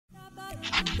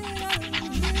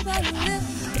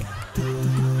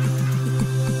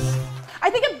I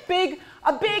think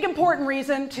a big important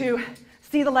reason to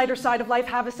see the lighter side of life,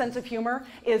 have a sense of humor,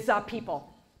 is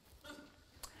people.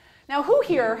 Now, who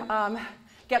here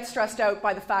gets stressed out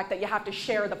by the fact that you have to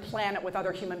share the planet with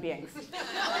other human beings?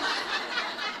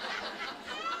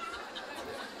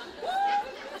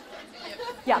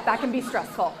 Yeah, that can be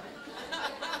stressful.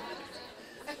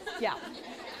 Yeah.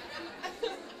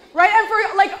 Right, and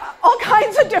for like all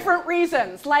kinds of different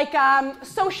reasons, like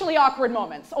socially awkward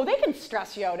moments. Oh, they can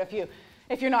stress you out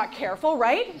if you're not careful,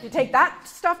 right? If you take that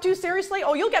stuff too seriously,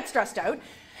 oh, you'll get stressed out.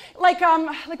 Like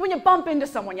when you bump into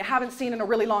someone you haven't seen in a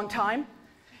really long time,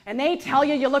 and they tell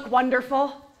you look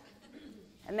wonderful,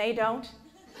 and they don't.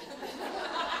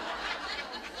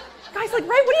 Guys, like,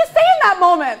 right, what do you say in that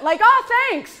moment? Like, oh,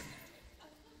 thanks.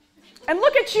 And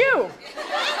look at you.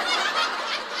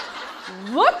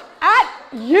 Look at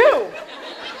you.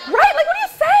 Right? Like, what do you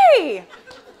say?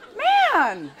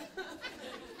 Man.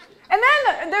 And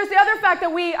then there's the other fact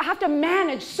that we have to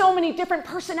manage so many different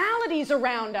personalities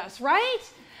around us, right?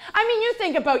 I mean, you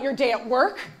think about your day at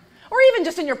work, or even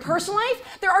just in your personal life,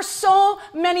 there are so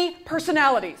many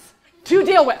personalities to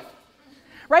deal with.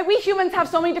 Right? We humans have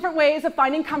so many different ways of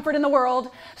finding comfort in the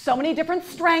world, so many different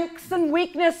strengths and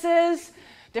weaknesses,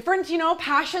 different,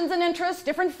 passions and interests,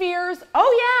 different fears.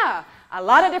 Oh yeah, a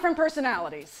lot of different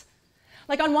personalities.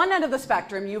 Like on one end of the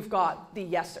spectrum, you've got the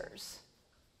yesers.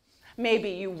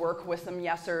 Maybe you work with some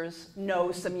yesers,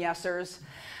 know some yesers.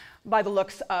 By the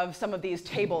looks of some of these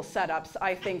table setups,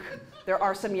 I think there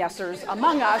are some yesers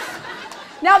among us.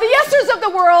 Now, the yesers of the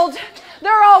world,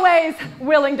 they're always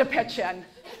willing to pitch in.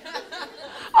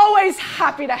 Always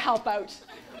happy to help out.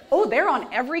 Oh, they're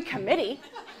on every committee.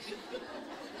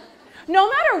 No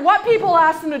matter what people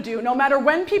ask them to do, no matter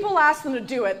when people ask them to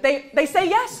do it, they say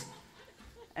yes.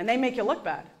 And they make you look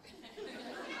bad.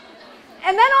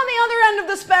 And then on the other end of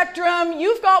the spectrum,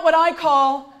 you've got what I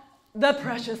call the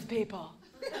precious people.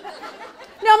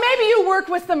 Now, maybe you work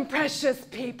with some precious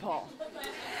people.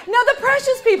 Now, the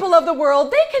precious people of the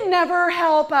world, they can never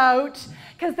help out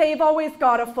because they've always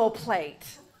got a full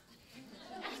plate.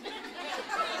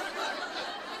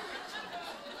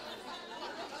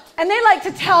 And they like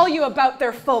to tell you about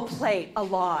their full plate a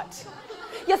lot.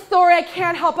 Yeah, sorry, I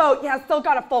can't help out. Yeah, I still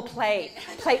got a full plate.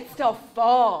 Plate's still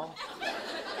full.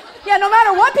 Yeah, no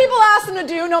matter what people ask them to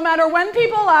do, no matter when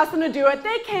people ask them to do it,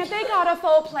 they got a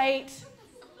full plate.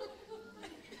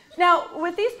 Now,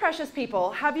 with these precious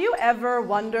people, have you ever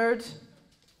wondered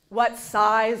what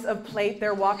size of plate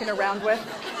they're walking around with?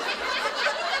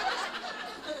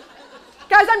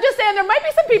 Guys, I'm just saying, there might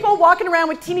be some people walking around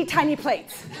with teeny tiny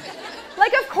plates.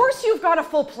 Like, of course you've got a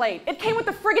full plate. It came with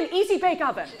the friggin' Easy Bake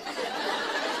Oven.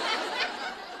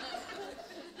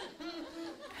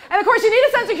 And of course, you need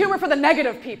a sense of humor for the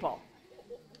negative people.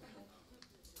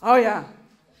 Oh, yeah.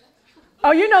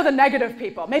 Oh, you know the negative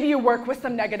people. Maybe you work with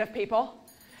some negative people.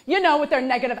 You know, with their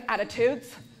negative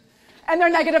attitudes and their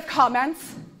negative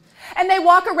comments. And they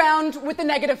walk around with the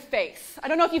negative face. I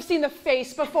don't know if you've seen the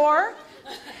face before.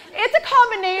 It's a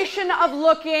combination of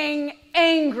looking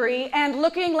angry and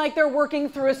looking like they're working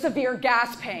through a severe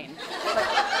gas pain.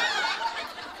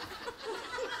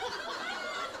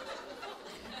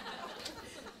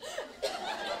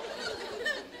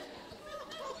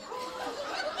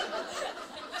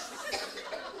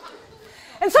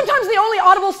 And sometimes the only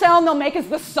audible sound they'll make is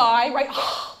the sigh, right?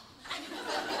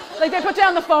 Like they put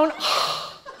down the phone.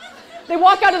 They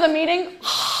walk out of the meeting.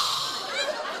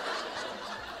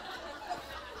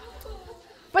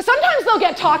 But sometimes they'll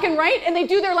get talking, right? And they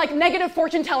do their like negative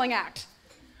fortune telling act.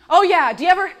 Oh yeah, do you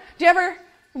ever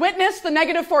witness the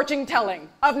negative fortune telling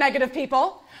of negative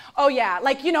people? Oh yeah,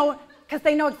 like, because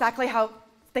they know exactly how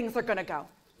things are gonna go.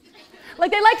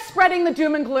 Like they like spreading the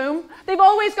doom and gloom. They've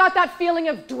always got that feeling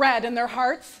of dread in their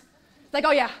hearts. Like,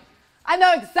 oh yeah, I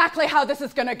know exactly how this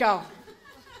is gonna go.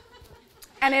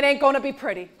 And it ain't gonna be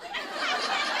pretty.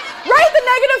 Right, the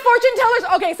negative fortune tellers.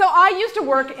 Okay, so I used to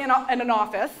work in an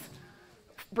office.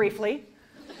 Briefly.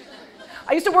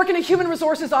 I used to work in a human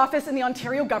resources office in the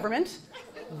Ontario government.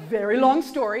 Very long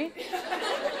story.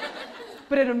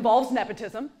 But it involves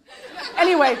nepotism.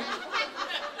 Anyway.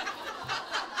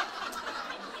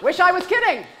 Wish I was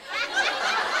kidding.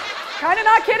 Kind of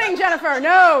not kidding, Jennifer.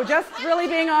 No, just really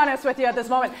being honest with you at this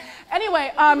moment.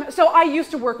 Anyway, so I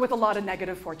used to work with a lot of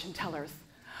negative fortune tellers.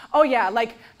 Oh yeah,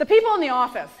 like the people in the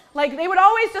office, like they would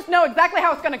always just know exactly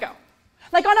how it's gonna go.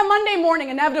 Like on a Monday morning,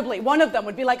 inevitably, one of them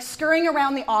would be like scurrying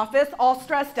around the office, all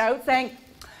stressed out, saying,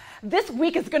 "This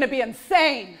week is going to be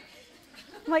insane."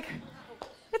 I'm like,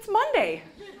 it's Monday.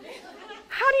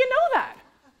 How do you know that?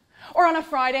 Or on a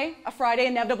Friday,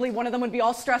 inevitably one of them would be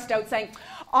all stressed out saying,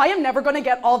 I am never going to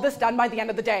get all this done by the end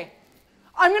of the day.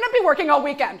 I'm going to be working all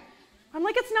weekend. I'm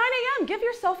like, it's 9 a.m., give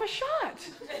yourself a shot.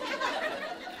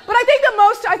 But I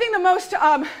think the most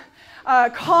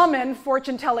common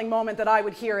fortune-telling moment that I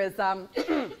would hear is,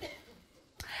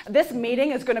 this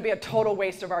meeting is going to be a total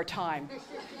waste of our time.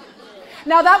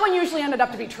 Now, that one usually ended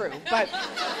up to be true, but...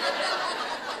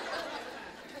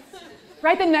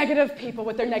 Right, the negative people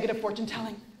with their negative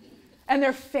fortune-telling, and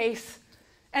their face,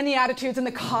 and the attitudes and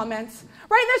the comments,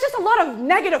 right? There's just a lot of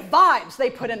negative vibes they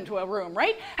put into a room,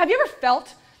 right? Have you ever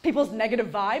felt people's negative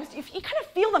vibes? You kind of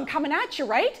feel them coming at you,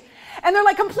 right? And they're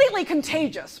like completely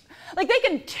contagious. Like they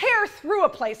can tear through a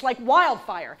place like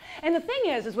wildfire. And the thing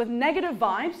is with negative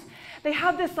vibes, they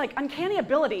have this like uncanny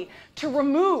ability to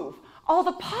remove all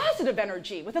the positive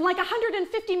energy within like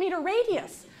 150-meter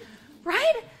radius,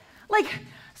 right? Like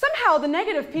somehow the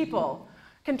negative people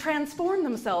can transform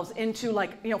themselves into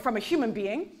like, from a human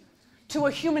being to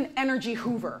a human energy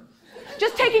hoover.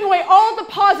 Just taking away all the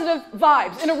positive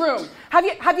vibes in a room.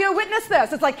 Have you witnessed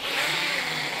this? It's like,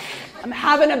 I'm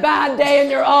having a bad day and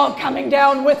you're all coming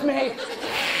down with me.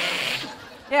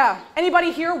 Yeah,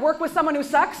 anybody here work with someone who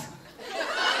sucks?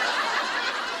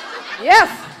 Yes.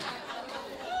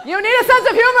 You need a sense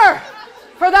of humor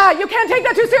for that. You can't take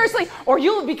that too seriously or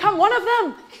you'll become one of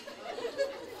them.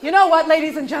 You know what,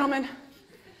 ladies and gentlemen?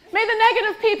 May the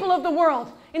negative people of the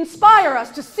world inspire us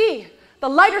to see the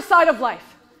lighter side of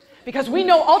life, because we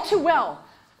know all too well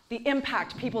the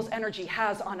impact people's energy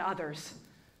has on others.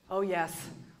 Oh yes,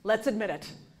 let's admit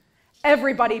it.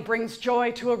 Everybody brings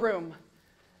joy to a room,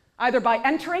 either by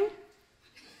entering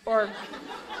or...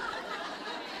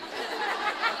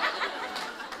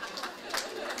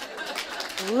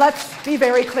 Let's be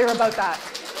very clear about that.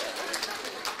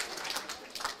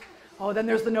 Oh, then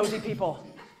there's the nosy people.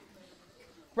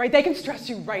 Right? They can stress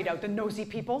you right out, the nosy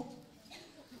people.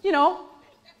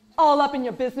 All up in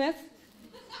your business.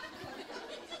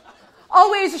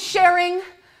 Always sharing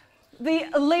the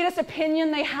latest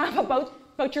opinion they have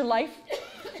about your life,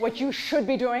 what you should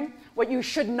be doing, what you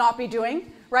should not be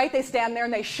doing, right? They stand there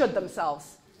and they should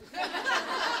themselves.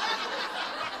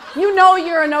 You know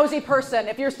you're a nosy person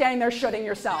if you're standing there shoulding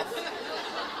yourself.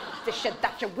 This should,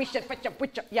 that should, we should,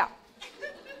 yeah.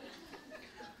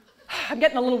 I'm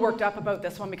getting a little worked up about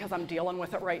this one because I'm dealing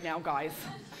with it right now, guys.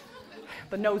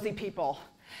 The nosy people.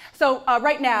 So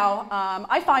right now,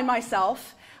 I find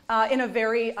myself in a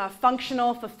very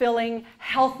functional, fulfilling,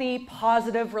 healthy,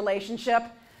 positive relationship.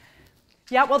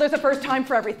 Yeah, well, there's a first time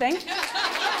for everything.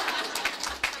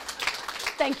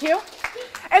 Thank you.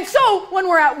 And so when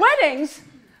we're at weddings,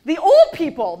 the old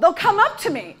people, they'll come up to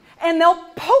me and they'll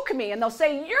poke me and they'll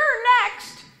say, "You're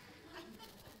next."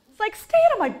 It's like, stay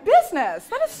out of my business.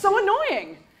 That is so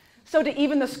annoying. So to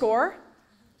even the score,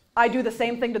 I do the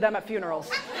same thing to them at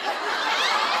funerals.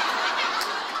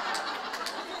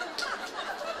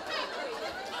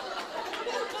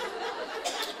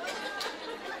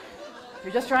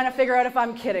 You're just trying to figure out if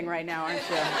I'm kidding right now, aren't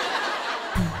you?